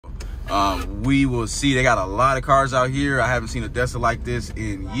We will see. They got a lot of cars out here. I haven't seen a Adesa like this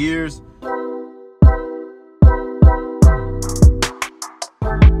in years.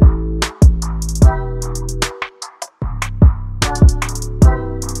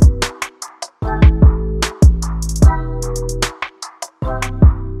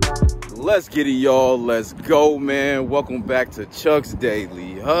 Let's get it, y'all. Let's go, man. Welcome back to Chuck's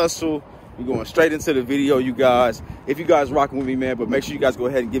Daily Hustle. We're going straight into the video, you guys. If you guys rocking with me, man, but make sure you guys go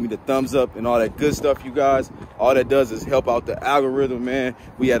ahead and give me the thumbs up and all that good stuff, you guys. All that does is help out the algorithm, man.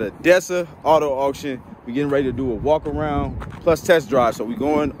 We had a Adesa auto auction. We're getting ready to do a walk around plus test drive. So we're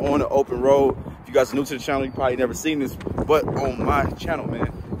going on an open road. If you guys are new to the channel, you probably never seen this, but on my channel,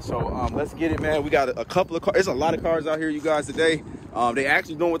 man. So let's get it, man. We got a couple of cars. There's a lot of cars out here, you guys, today. They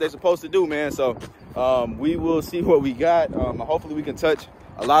actually doing what they're supposed to do, man. So we will see what we got. Hopefully we can touch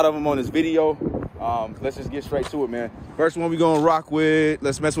a lot of them on this video. Let's just get straight to it, man. First one we gonna rock with,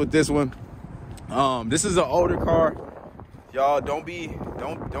 let's mess with this one. This is an older car. Y'all don't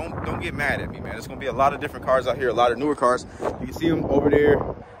get mad at me, man. There's gonna be a lot of different cars out here, a lot of newer cars. You can see them over there.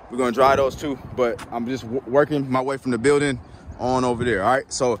 We're gonna drive those too, but I'm just working my way from the building on over there. All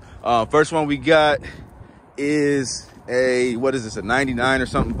right, so first one we got is a, what is this, a 99 or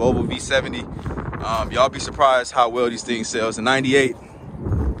something, Volvo V70. Y'all be surprised how well these things sell. It's a 98.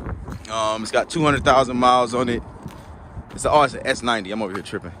 It's got 200,000 miles on it. It's an S90. I'm over here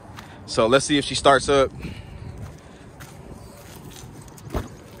tripping. So let's see if she starts up.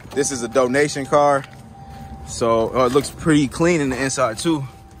 This is a donation car, so it looks pretty clean in the inside too.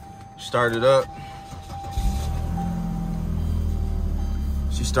 Start it up.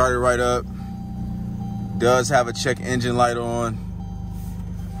 She started right up. Does have a check engine light on.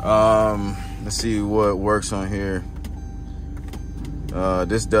 Let's see what works on here.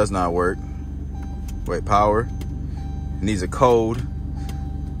 This does not work. Wait, power. Needs a code.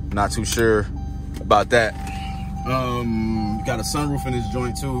 Not too sure about that. Got a sunroof in this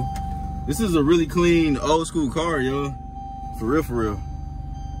joint too. This is a really clean old school car, yo. For real, for real.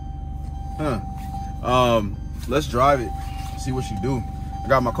 Huh. Let's drive it. See what she do. I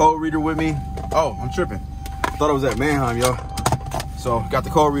got my code reader with me. Oh, I'm tripping. Thought it was at Manheim, y'all. So got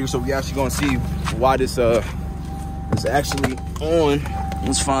the code reader, so we actually gonna see why this is actually on.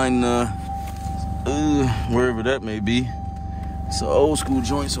 Let's find wherever that may be. It's an old school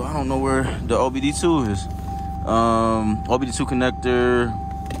joint, so I don't know where the OBD2 is. OBD2 connector.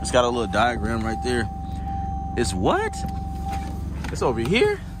 It's got a little diagram right there. It's what? It's over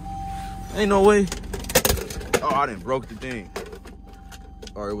here? Ain't no way. Oh, I done broke the thing.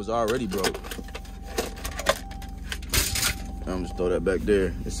 Or it was already broke. I'm just throw that back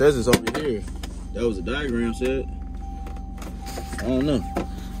there. It says it's over here. That was a diagram said. I don't know.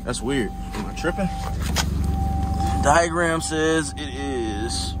 That's weird. Am I tripping? Diagram says it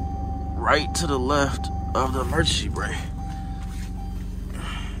is right to the left of the emergency brake.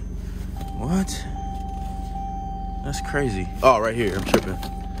 What? That's crazy. Oh, right here. I'm tripping.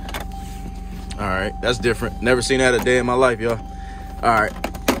 All right, that's different. Never seen that a day in my life, y'all. All right,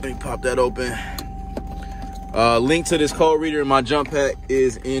 let me pop that open. Link to this code reader in my jump pack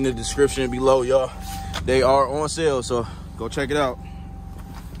is in the description below, y'all. They are on sale, so go check it out.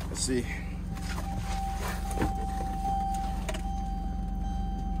 Let's see.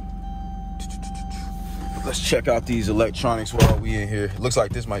 Let's check out these electronics while we in here. Looks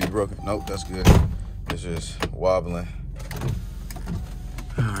like this might be broken. Nope, that's good. It's just wobbling.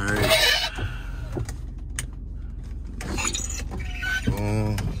 All right.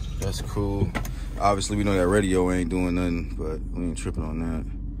 Boom. That's cool. Obviously, we know that radio ain't doing nothing, but we ain't tripping on that.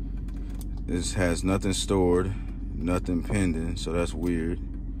 This has nothing stored, nothing pending, so that's weird.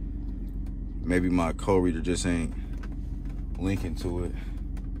 Maybe my code reader just ain't linking to it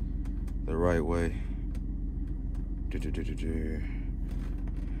the right way. Let's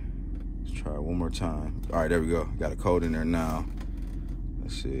try it one more time. All right, there we go. Got a code in there now.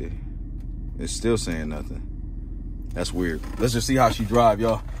 Let's see. It's still saying nothing. That's weird. Let's just see how she drive,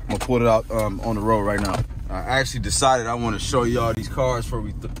 y'all. I'm gonna pull it out on the road right now. I actually decided I want to show y'all these cars before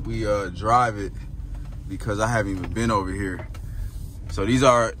we drive it, because I haven't even been over here. So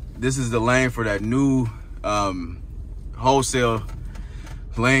this is the lane for that new wholesale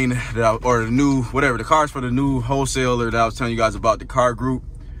lane the cars for the new wholesaler that I was telling you guys about, the car group.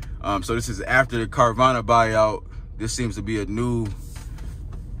 So this is after the Carvana buyout. This seems to be a new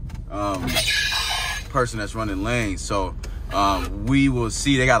person that's running lanes. So we will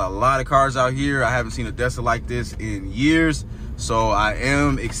see. They got a lot of cars out here. I haven't seen a Adesa like this in years, so I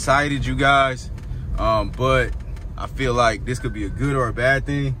am excited, you guys. But I feel like this could be a good or a bad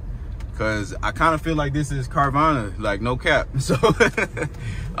thing, Cause I kind of feel like this is Carvana, like no cap. So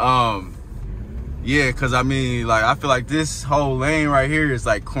yeah, cause I mean, like I feel like this whole lane right here is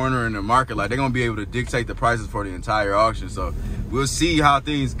like cornering the market. Like they're gonna be able to dictate the prices for the entire auction. So we'll see how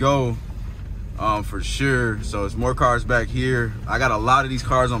things go for sure. So it's more cars back here. I got a lot of these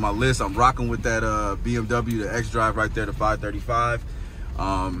cars on my list. I'm rocking with that BMW, the X-Drive right there, the 535.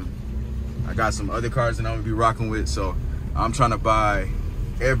 I got some other cars that I'm gonna be rocking with. So I'm trying to buy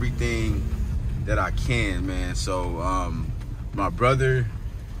everything that I can, man. So my brothers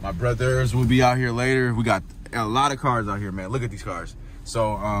will be out here later. We got a lot of cars out here, man. Look at these cars.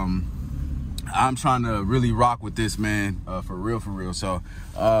 So I'm trying to really rock with this, man, for real. So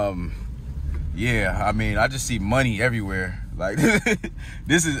yeah, I mean, I just see money everywhere. Like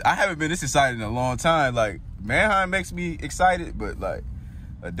I haven't been this excited in a long time. Like Manheim makes me excited, but like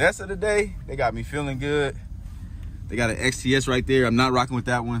Adesa today, they got me feeling good. They got an XTS right there. I'm not rocking with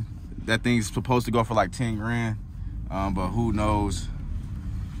that one. That thing's supposed to go for like 10 grand, but who knows?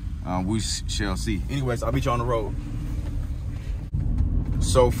 We shall see. Anyways, I'll meet you on the road.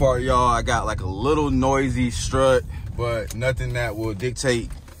 So far, y'all, I got like a little noisy strut, but nothing that will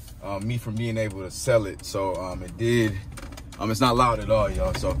dictate me from being able to sell it. So it did. It's not loud at all,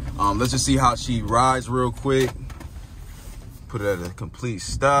 y'all. So let's just see how she rides real quick. Put it at a complete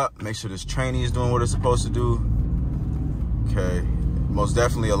stop. Make sure this tranny is doing what it's supposed to do. Okay, most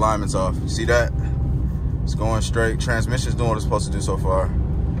definitely alignment's off. See that? It's going straight. Transmission's doing what it's supposed to do so far.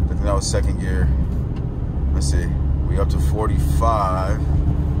 I think that was second gear. Let's see. We up to 45. 50.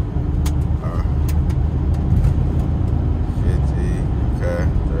 Okay,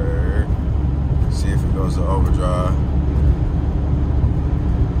 third. See if it goes to overdrive.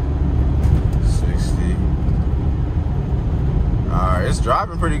 60. All right, it's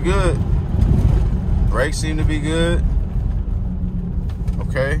driving pretty good. Brakes seem to be good.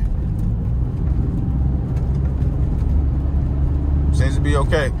 Okay. Seems to be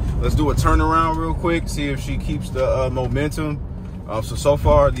okay. Let's do a turnaround real quick, see if she keeps the momentum. So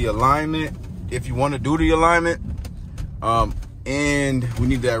far the alignment, if you want to do the alignment, and we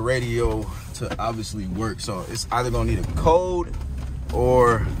need that radio to obviously work. So it's either gonna need a code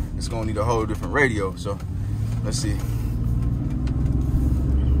or it's gonna need a whole different radio. So let's see.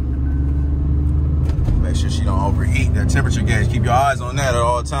 Make sure she don't overheat. That temperature gauge, keep your eyes on that at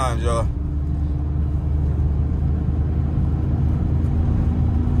all times, y'all.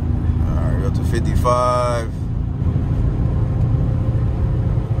 To 55,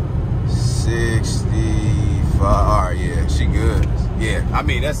 65. All right, yeah, she good. Yeah, I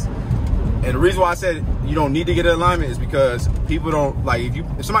mean, that's, and the reason why I said you don't need to get an alignment is because people don't, like,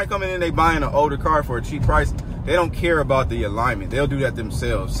 if somebody coming in, they buying an older car for a cheap price, they don't care about the alignment. They'll do that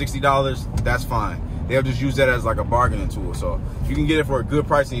themselves. $60, that's fine. They'll just use that as like a bargaining tool. So if you can get it for a good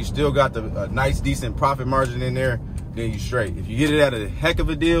price and you still got a nice, decent profit margin in there, then you straight. If you get it at a heck of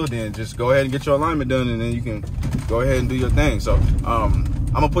a deal, then just go ahead and get your alignment done, and then you can go ahead and do your thing. So I'm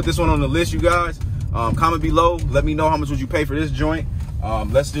gonna put this one on the list, you guys. Comment below, let me know how much would you pay for this joint.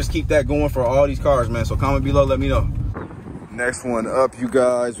 Let's just keep that going for all these cars, man. So comment below, let me know. Next one up, you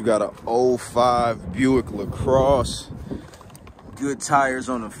guys, we got a 05 Buick LaCrosse. Good tires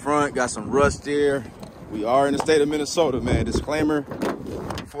on the front, got some rust there. We are in the state of Minnesota, man. Disclaimer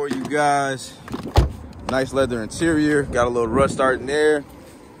for you guys. Nice leather interior, got a little rust starting there.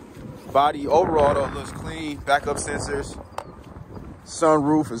 Body overall though looks clean. Backup sensors,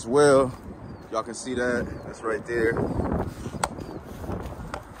 sunroof as well. Y'all can see that, that's right there.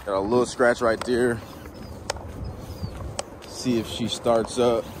 Got a little scratch right there. See if she starts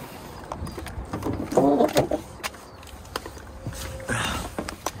up.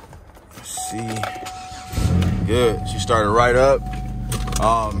 Let's see, good, she started right up.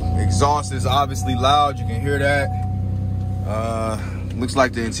 Exhaust is obviously loud, you can hear that. Looks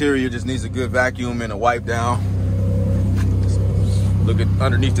like the interior just needs a good vacuum and a wipe down. Look at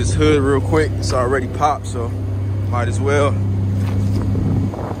underneath this hood real quick, it's already popped, so might as well.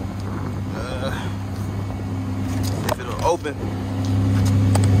 If it'll open.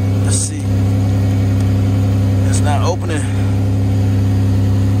 Let's see. It's not opening.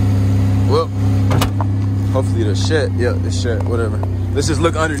 Well, hopefully the shed, yeah, the shed, whatever. Let's just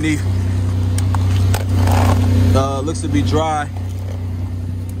look underneath. Looks to be dry.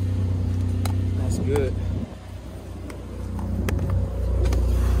 That's good.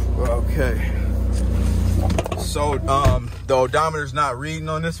 Okay. So the odometer's not reading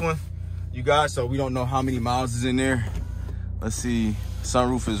on this one, you guys, so we don't know how many miles is in there. Let's see.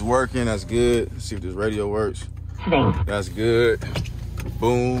 Sunroof is working. That's good. Let's see if this radio works. That's good.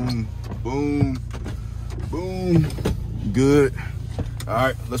 Boom, boom, boom. Good. All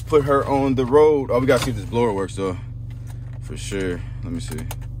right, let's put her on the road. Oh, we gotta see if this blower works though, for sure. Let me see.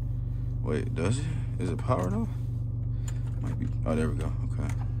 Wait, does it? Is it powered off? Might be. Oh, there we go.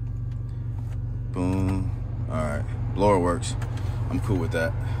 Okay. Boom. All right, blower works. I'm cool with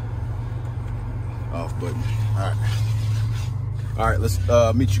that. Off button. All right. All right, let's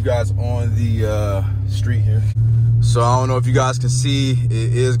meet you guys on the street here. So I don't know if you guys can see, it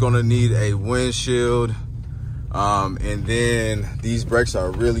is gonna need a windshield. And then these brakes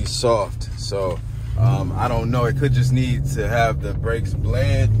are really soft. So I don't know, it could just need to have the brakes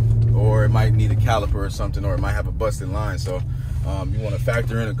bled, or it might need a caliper or something, or it might have a busted line. So you wanna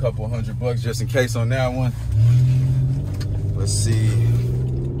factor in a couple $100 just in case on that one. Let's see.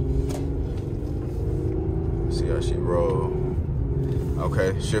 See how she roll.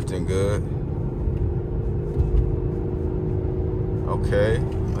 Okay, shifting good. Okay,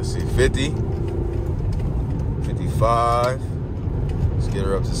 let's see, 50, 55. Let's get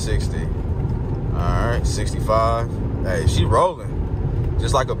her up to 60. All right, 65. Hey, she rolling,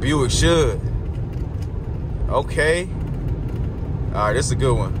 just like a Buick should. Okay. All right, this is a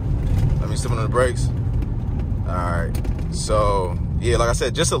good one. Let me step on the brakes. All right, so yeah, like I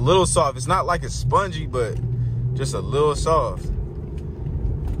said, just a little soft. It's not like it's spongy, but just a little soft.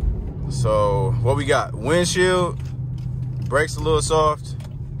 So what we got? Windshield, brakes a little soft,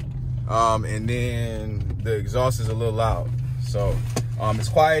 and then the exhaust is a little loud. So it's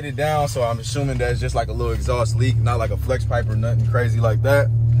quieted down, so I'm assuming that's just like a little exhaust leak, not like a flex pipe or nothing crazy like that.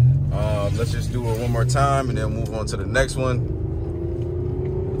 Let's just do it one more time and then move on to the next one.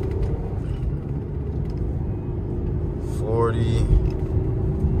 40,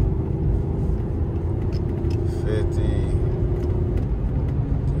 50,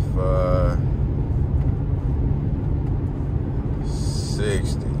 55,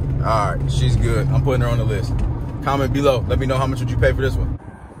 60. All right, she's good. I'm putting her on the list. Comment below. Let me know how much would you pay for this one.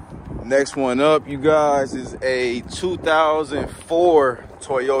 Next one up, you guys, is a 2004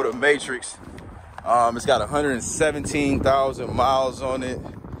 Toyota Matrix. It's got 117,000 miles on it.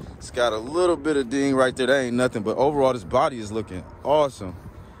 It's got a little bit of ding right there. That ain't nothing, but overall this body is looking awesome.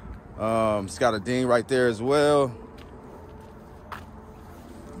 It's got a ding right there as well.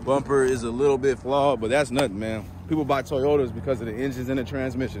 Bumper is a little bit flawed, but that's nothing, man. People buy Toyotas because of the engines and the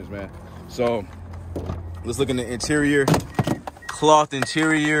transmissions, man. So let's look in the interior. Cloth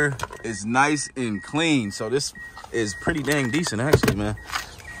interior is nice and clean. So this is pretty dang decent, actually, man.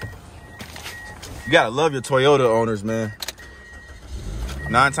 You gotta love your Toyota owners, man.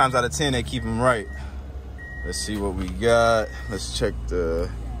 9 times out of 10, they keep them right. Let's see what we got. Let's check the...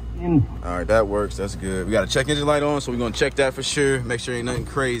 All right, that works. That's good. We got a check engine light on, so we're gonna check that for sure. Make sure ain't nothing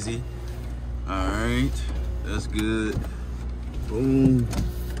crazy. All right, that's good. Boom.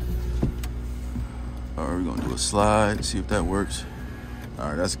 All right, we're gonna do a slide, see if that works. All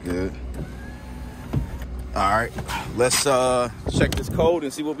right, that's good. All right, let's check this code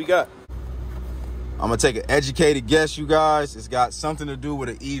and see what we got. I'm gonna take an educated guess, you guys. It's got something to do with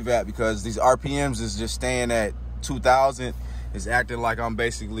an EVAP because these RPMs is just staying at 2,000. It's acting like I'm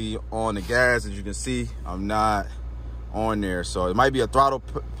basically on the gas. As you can see, I'm not on there. So it might be a throttle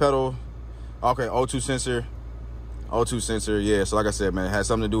pedal. Okay, O2 sensor. O2 sensor, yeah. So like I said, man, it has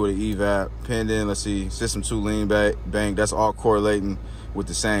something to do with the EVAP. Pinned in, let's see, system 2 lean back, bank. That's all correlating with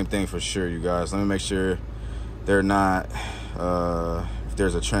the same thing for sure, you guys. Let me make sure they're not, if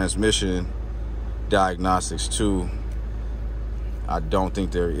there's a transmission diagnostics too. I don't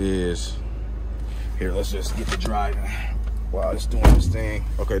think there is. Here, let's just get to driving while it's doing this thing.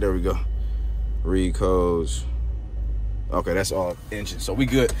 Okay, there we go. Read codes. Okay, that's all engine, so we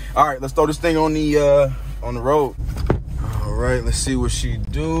good. All right, let's throw this thing on the road. All right, let's see what she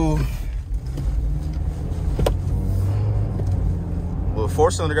do. Well,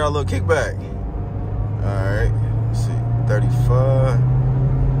 4-cylinder got a little kickback. All right, let's see, 35,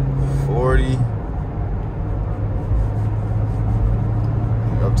 40,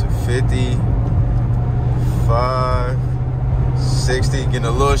 up to 50, 5, 60, getting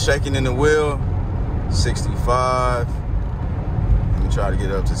a little shaking in the wheel, 65. Let me try to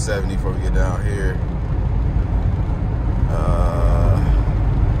get up to 70 before we get down here.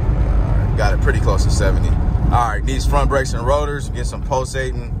 Got it pretty close to 70. All right, these front brakes and rotors, get some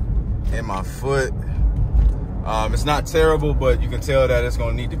pulsating in my foot. It's not terrible, but you can tell that it's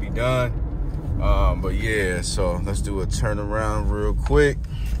gonna need to be done. But yeah, so let's do a turnaround real quick.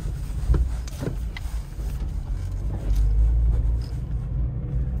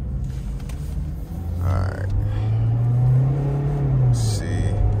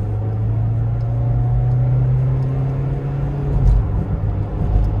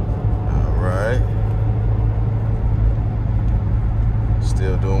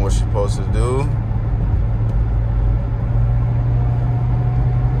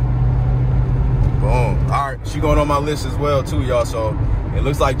 All right, she going on my list as well too, y'all. So it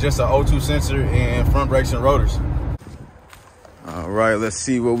looks like just an O2 sensor and front brakes and rotors. All right, let's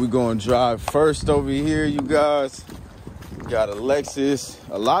see what we're going to drive first over here, you guys. Got a Lexus.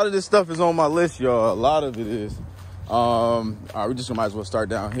 A lot of this stuff is on my list, y'all. A lot of it is. All right, we just might as well start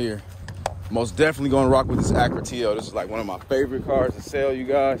down here. Most definitely going to rock with this Acura TL. This is like one of my favorite cars to sell, you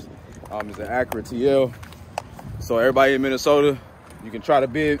guys. It's an Acura TL. So everybody in Minnesota, you can try to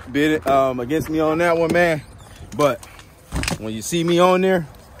bid against me on that one, man. But when you see me on there,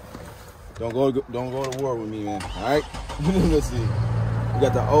 don't go to war with me, man. All right. Let's see. We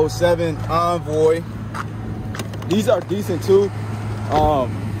got the 07 Envoy. These are decent too.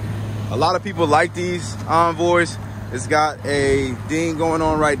 A lot of people like these Envoys. It's got a ding going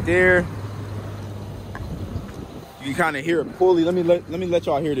on right there. You can kind of hear it pulley. Let me let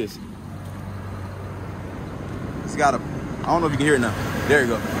y'all hear this. It's got a, I don't know if you can hear it now. There you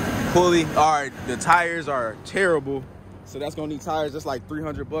go. Pulley. All right, the tires are terrible. So that's gonna need tires. That's like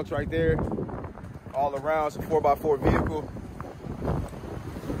 300 bucks right there. All around, it's a 4x4 vehicle.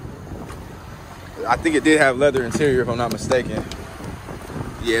 I think it did have leather interior if I'm not mistaken.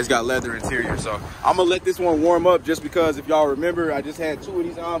 Yeah, it's got leather interior. So I'm gonna let this one warm up just because if y'all remember, I just had 2 of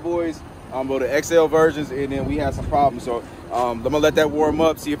these Envoys, the XL versions, and then we had some problems. So I'm gonna let that warm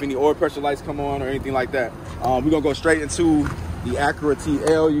up, see if any oil pressure lights come on or anything like that. We're gonna go straight into the Acura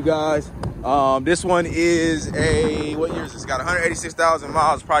TL, you guys. This one is a, what year is this? Got 186,000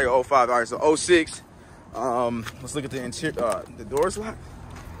 miles, probably a 05. All right, so 06. Let's look at the interior. The doors locked?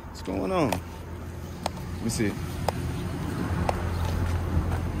 What's going on? Let me see.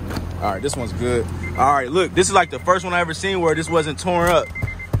 All right, this one's good. All right, look, this is like the first one I ever seen where this wasn't torn up.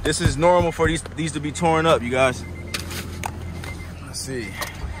 This is normal for these to be torn up, you guys. Let's see.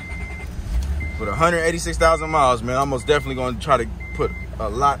 With 186,000 miles, man, I'm most definitely going to try to put a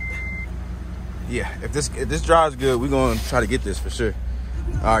lot. Yeah, if this drives good, we're going to try to get this for sure.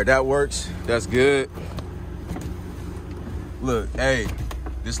 All right, that works. That's good. Look, hey,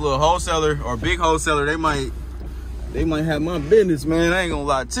 this little wholesaler or big wholesaler, they might have my business, man. I ain't gonna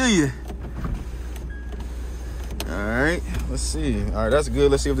lie to you. All right, let's see. All right, that's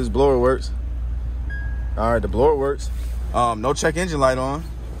good. Let's see if this blower works. All right, the blower works. No check engine light on.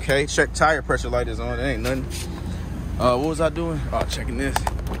 Okay, check tire pressure light is on. It ain't nothing. What was I doing? Oh, checking this.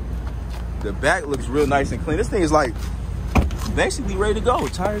 The back looks real nice and clean. This thing is like basically ready to go.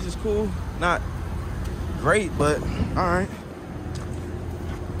 Tires is cool. Not great, but all right.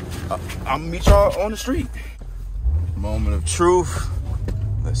 I'm gonna meet y'all on the street. Moment of truth.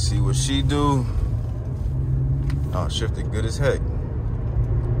 Let's see what she do. Oh, shifted good as heck.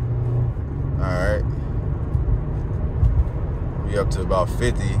 All right. We up to about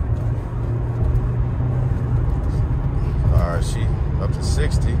 50. All right, she up to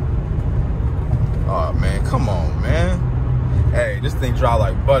 60. Oh man, come on, man. Hey, this thing dry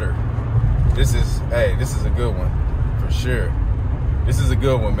like butter. This is a good one for sure. This is a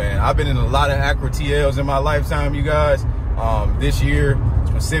good one, man. I've been in a lot of Acura TLs in my lifetime, you guys. This year,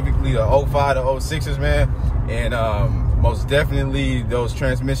 specifically the 05 to 06s, man. And most definitely, those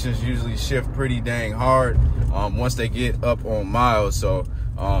transmissions usually shift pretty dang hard once they get up on miles. So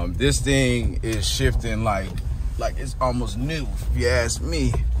this thing is shifting like it's almost new, if you ask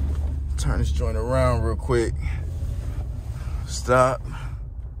me. Turn this joint around real quick. Stop.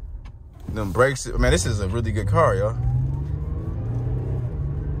 Them brakes, man, this is a really good car, y'all.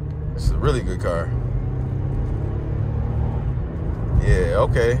 It's a really good car. Yeah,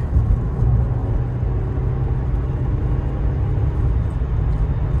 okay.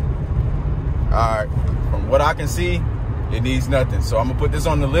 All right, from what I can see, it needs nothing. So I'm gonna put this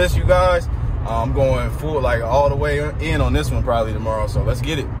on the list, you guys. I'm going full, like all the way in on this one probably tomorrow. So let's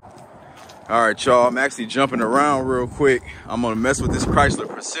get it. All right, y'all, I'm actually jumping around real quick. I'm gonna mess with this Chrysler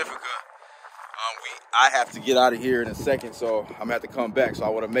Pacifica. I have to get out of here in a second, so I'm gonna have to come back. So I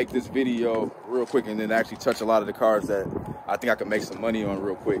want to make this video real quick and then actually touch a lot of the cars that I think I can make some money on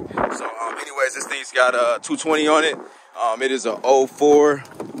real quick. So anyways, this thing's got a 220 on it. It is a 04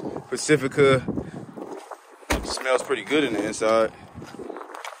 Pacifica. It smells pretty good in the inside.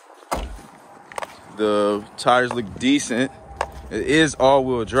 The tires look decent. It is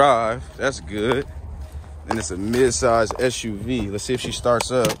all-wheel drive. That's good. And it's a mid-size SUV. Let's see if she starts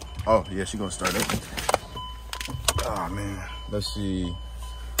up. Oh, yeah, she's gonna start up. Oh, man. Let's see.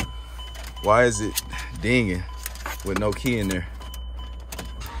 Why is it dinging with no key in there?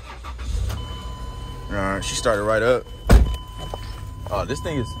 All right, she started right up. Oh, this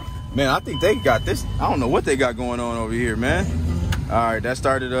thing is, man, I think they got this. I don't know what they got going on over here, man. All right, that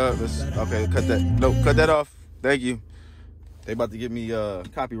started up. Okay, cut that. Nope, cut that off. Thank you. They about to get me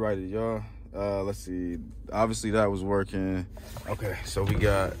copyrighted, y'all. Let's see. Obviously that was working. Okay, so we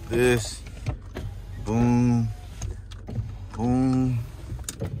got this. Boom. Boom.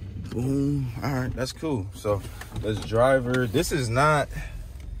 Boom. All right, that's cool. So let's drive her. This is not,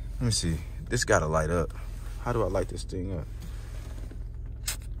 let me see. This gotta light up. How do I light this thing up?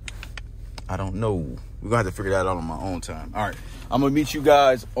 I don't know. We're gonna have to figure that out on my own time. All right, I'm gonna meet you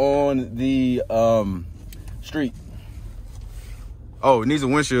guys on the street. Oh, it needs a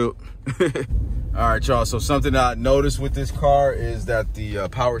windshield. All right, y'all, so something I noticed with this car is that the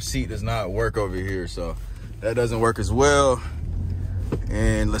power seat does not work over here, so that doesn't work as well.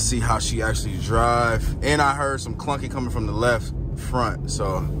 And let's see how she actually drive. And I heard some clunky coming from the left front,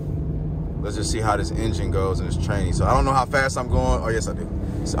 so let's just see how this engine goes in this training. So I don't know how fast I'm going. Oh, yes, I do.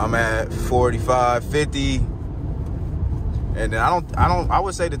 So I'm at 45, 50. And then I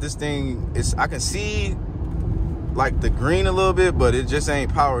would say that this thing is, I can see like the green a little bit, but it just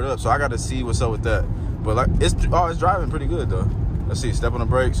ain't powered up. So I got to see what's up with that. But like, it's driving pretty good though. Let's see, step on the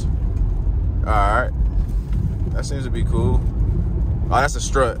brakes. All right, that seems to be cool. Oh, that's a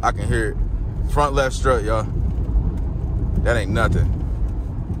strut, I can hear it. Front left strut, y'all. That ain't nothing.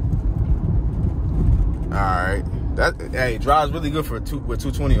 All right, that, hey, drives really good with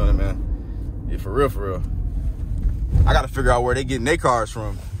 220 on it, man. Yeah, for real, for real. I got to figure out where they getting their cars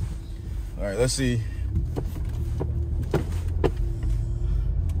from. All right, let's see.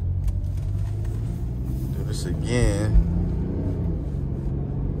 Do this again.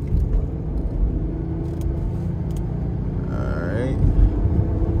 All right.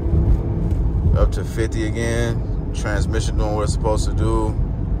 Up to 50 again. Transmission doing what it's supposed to do.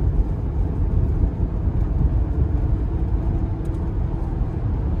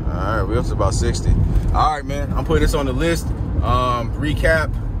 All right, we're up to about 60. All right, man, I'm putting this on the list. Recap,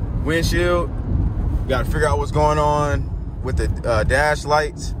 windshield. Got to figure out what's going on with the dash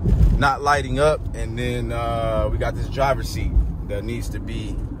lights not lighting up. And then we got this driver's seat that needs to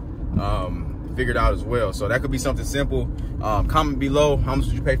be figured out as well. So that could be something simple. Comment below, how much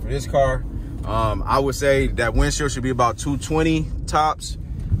would you pay for this car? I would say that windshield should be about $220 tops.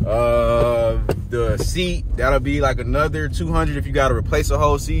 The seat, that'll be like another $200 if you got to replace a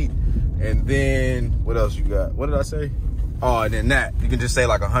whole seat. And then what else you got? What did I say? Oh, and then that you can just say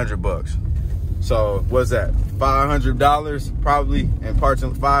like $100. So what's that? $500 probably in parts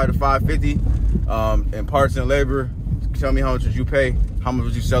and $500 to $550 in parts and labor. Tell me how much would you pay? How much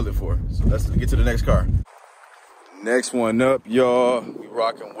would you sell it for? So let's get to the next car. Next one up, y'all. We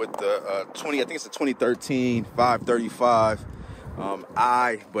rocking with the I think it's the 2013 535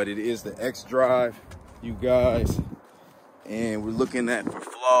 but it is the X drive, you guys. And we're looking at for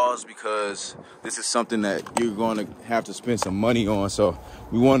flaws because this is something that you're going to have to spend some money on. So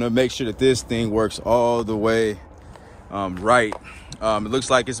we want to make sure that this thing works all the way right. It looks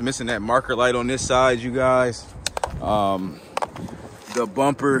like it's missing that marker light on this side, you guys. The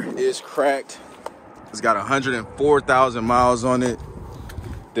bumper is cracked. It's got 104,000 miles on it.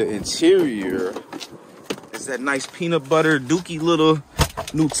 The interior is that nice peanut butter dookie little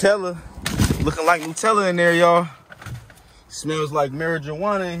Nutella, looking like Nutella in there, y'all. Smells like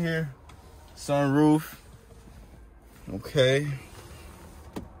marijuana in here. Sunroof. Okay.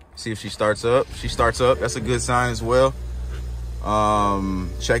 See if she starts up. She starts up. That's a good sign as well.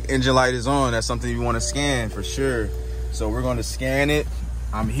 Check engine light is on. That's something you want to scan for sure. So we're going to scan it.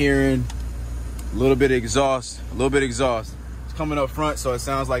 I'm hearing a little bit of exhaust. A little bit of exhaust. It's coming up front, so it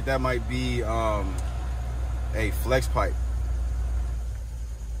sounds like that might be a flex pipe.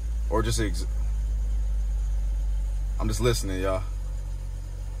 Or just I'm just listening, y'all.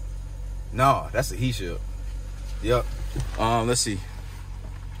 No, that's a heat shield. Yep. Let's see.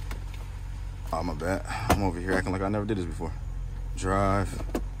 Oh, my bad. I'm over here acting like I never did this before. Drive.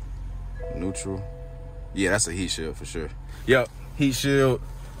 Neutral. Yeah, that's a heat shield for sure. Yep, heat shield.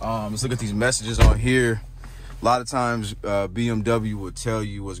 Let's look at these messages on here. A lot of times BMW will tell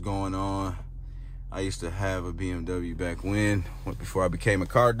you what's going on. I used to have a BMW back when, before I became a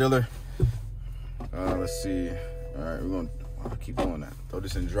car dealer. Let's see. All right, we're gonna keep doing that. Throw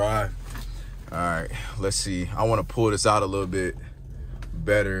this in drive. All right, let's see. I want to pull this out a little bit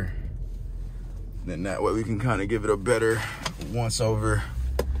better. Then that way we can kind of give it a better once over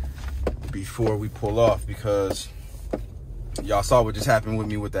before we pull off, because y'all saw what just happened with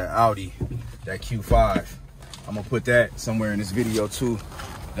me with that Audi, that Q5. I'm gonna put that somewhere in this video too.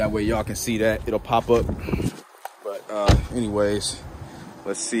 That way y'all can see that. It'll pop up. But anyways,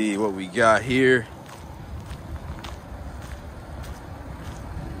 let's see what we got here.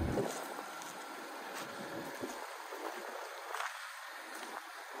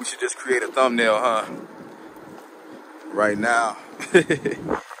 We should just create a thumbnail, huh? Right now. All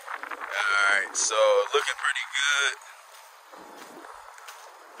So looking pretty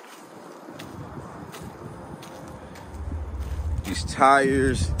good. These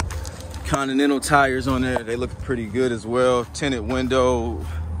tires, Continental tires on there, they look pretty good as well. Tinted window,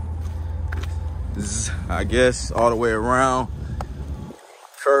 I guess, all the way around.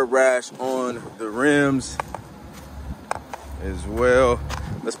 Curb rash on the rims as well.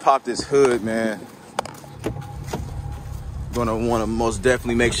 Let's pop this hood, man. Gonna want to most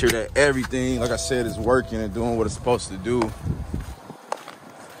definitely make sure that everything, like I said, is working and doing what it's supposed to do.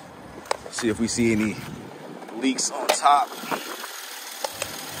 See if we see any leaks on top.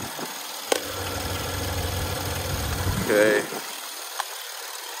 Okay,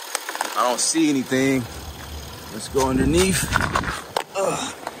 I don't see anything. Let's go underneath.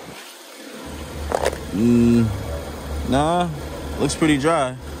 Nah, looks pretty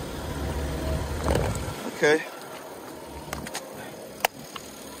dry. Okay,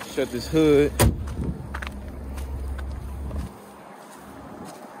 shut this hood.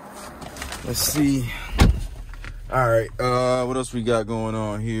 Let's see. All right, what else we got going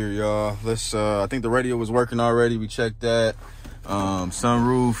on here, y'all? Let's, I think the radio was working already. We checked that.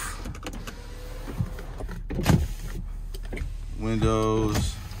 Sunroof.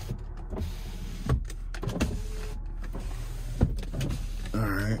 Windows. All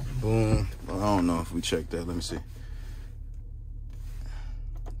right, boom. Well, I don't know if we checked that. Let me see.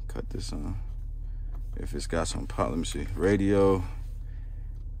 Cut this on. If it's got some pop, let me see. Radio. All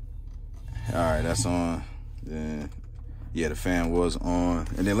right, that's on. Then, yeah, the fan was on.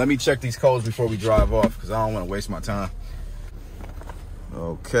 And then let me check these codes before we drive off, because I don't want to waste my time.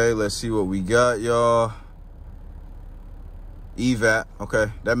 Okay, let's see what we got, y'all. EVAP,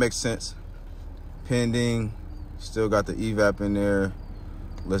 okay, that makes sense. Pending, still got the EVAP in there.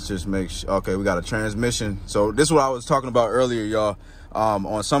 Let's just make sure. Okay, we got a transmission. So this is what I was talking about earlier, y'all.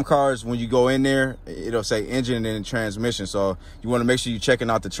 On some cars, when you go in there, it'll say engine and then transmission. So you want to make sure you're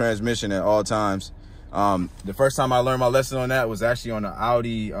checking out the transmission at all times. The first time I learned my lesson on that was actually on the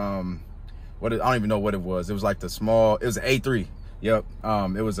Audi. I don't even know what it was. It was like the small, it was an A3. Yep.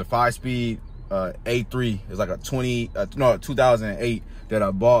 It was a 5-speed A3. It was like a 2008 that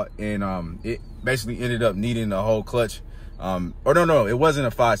I bought, and it basically ended up needing the whole clutch. Or no, it wasn't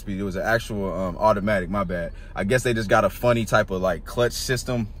a 5-speed. It was an actual automatic. My bad. I guess they just got a funny type of like clutch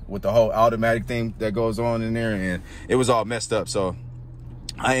system with the whole automatic thing that goes on in there, and it was all messed up. So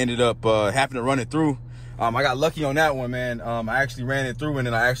I ended up having to run it through. I got lucky on that one, man. I actually ran it through, and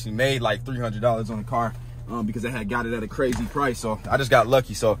then I actually made like $300 on the car because they had got it at a crazy price. So I just got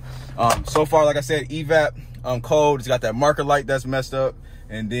lucky. So so far, like I said, EVAP code. It's got that marker light that's messed up,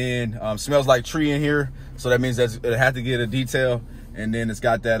 and then smells like tree in here. So that means that it had to get a detail. And then it's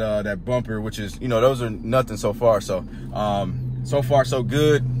got that that bumper, which is, you know, those are nothing so far. So so far so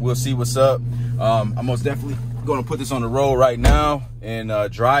good. We'll see what's up. I'm most definitely going to put this on the road right now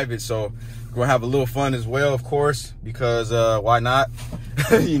and drive it. So we're gonna have a little fun as well, of course, because why not?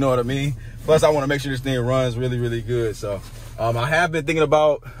 You know what I mean? Plus I want to make sure this thing runs really, really good. So I have been thinking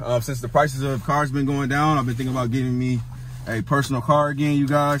about, since the prices of cars been going down, I've been thinking about getting me a personal car again, you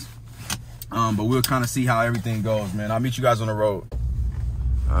guys. But we'll kind of see how everything goes, man. I'll meet you guys on the road.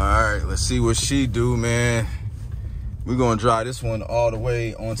 All right, let's see what she do, man. We're gonna drive this one all the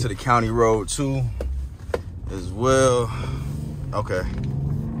way onto the county road too, as well. Okay,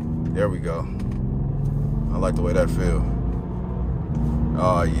 there we go. I like the way that feel.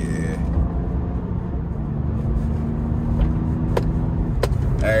 Oh yeah.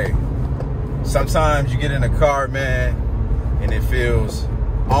 Hey, sometimes you get in a car, man, and it feels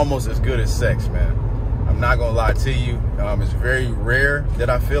almost as good as sex, man. I'm not gonna lie to you. It's very rare that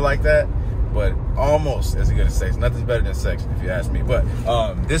I feel like that, but almost as good as sex. Nothing's better than sex, if you ask me. But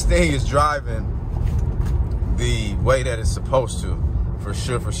this thing is driving the way that it's supposed to, for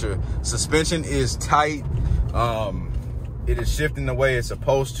sure, for sure. Suspension is tight. It is shifting the way it's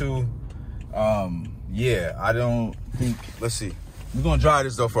supposed to. Yeah, I don't think, let's see. We're gonna drive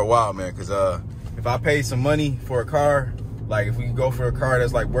this though for a while, man, because if I pay some money for a car, like if we go for a car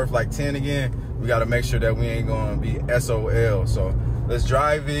that's like worth like 10 again, we got to make sure that we ain't gonna be SOL. So let's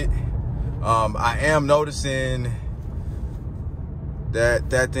drive it. I am noticing that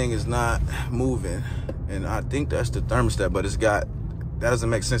that thing is not moving, and I think that's the thermostat, but that doesn't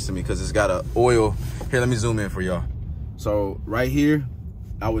make sense to me because it's got a oil. Here, let me zoom in for y'all. So right here,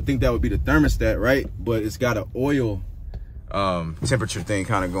 I would think that would be the thermostat, right? But it's got an oil temperature thing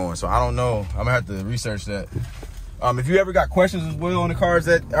kind of going. So I don't know. I'm gonna have to research that. If you ever got questions as well on the cars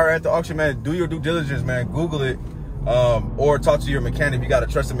that are at the auction, man, do your due diligence, man. Google it, or talk to your mechanic. If you got a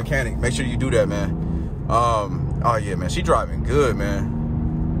trusted mechanic, make sure you do that, man. Oh yeah, man, she driving good,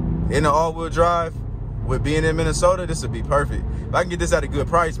 man. in the all-wheel drive, with being in Minnesota, this would be perfect. If I can get this at a good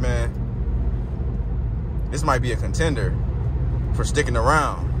price, man, this might be a contender for sticking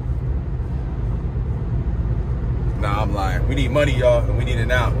around. Nah, I'm lying. We need money, y'all, and we need it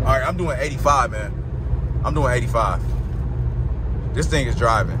now. All right, I'm doing 85, man. I'm doing 85. This thing is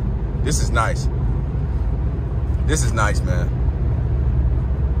driving. This is nice. This is nice, man.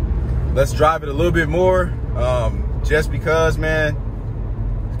 Let's drive it a little bit more, just because, man.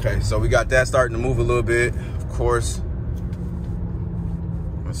 Okay, so we got that starting to move a little bit, of course.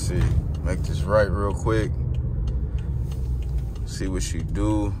 Let's see, make this right real quick. See what she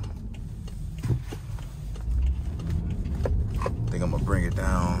do. I think I'm gonna bring it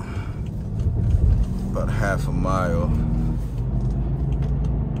down about half a mile.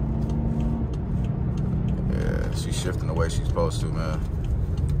 Yeah, she's shifting the way she's supposed to, man.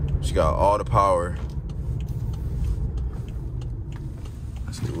 She got all the power.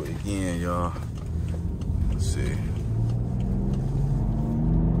 Let's do it again, y'all. Let's see.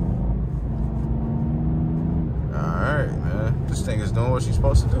 All right, man. This thing is doing what she's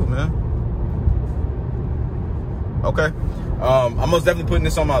supposed to do, man. Okay. I'm most definitely putting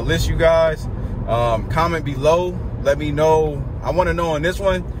this on my list, you guys. Comment below. Let me know. I want to know on this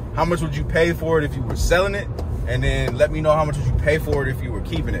one, how much would you pay for it if you were selling it? And then let me know how much would you pay for it if you were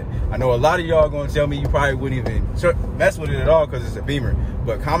keeping it. I know a lot of y'all going to tell me you probably wouldn't even mess with it at all because it's a Beamer.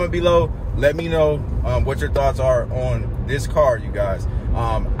 But comment below. Let me know what your thoughts are on this car, you guys.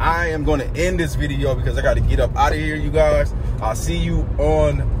 I am going to end this video because I got to get up out of here, you guys. I'll see you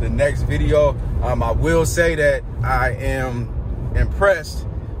on the next video. I will say that I am impressed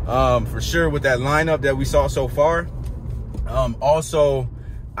for sure with that lineup that we saw so far. Also,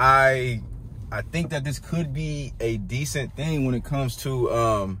 I think that this could be a decent thing when it comes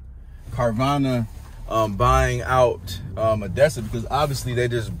to Carvana buying out Adesa, because obviously they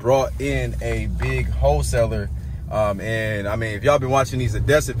just brought in a big wholesaler. And I mean, if y'all been watching these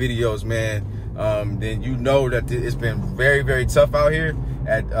Adesa videos, man, then you know that it's been very, very tough out here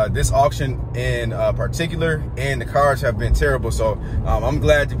at this auction in particular, and the cars have been terrible. So I'm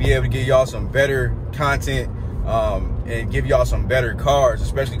glad to be able to give y'all some better content and give y'all some better cars,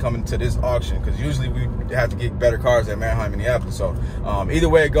 especially coming to this auction, because usually we have to get better cars at Manheim, Minneapolis. So either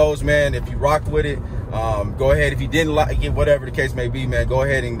way it goes, man, if you rocked with it, go ahead. If you didn't like it, whatever the case may be, man, go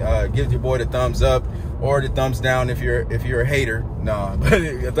ahead and give your boy the thumbs up or the thumbs down if you're a hater. Nah, but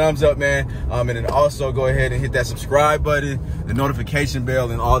a thumbs up, man. And then also go ahead and hit that subscribe button, the notification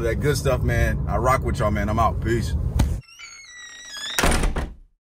bell, and all that good stuff, man. I rock with y'all, man. I'm out. Peace.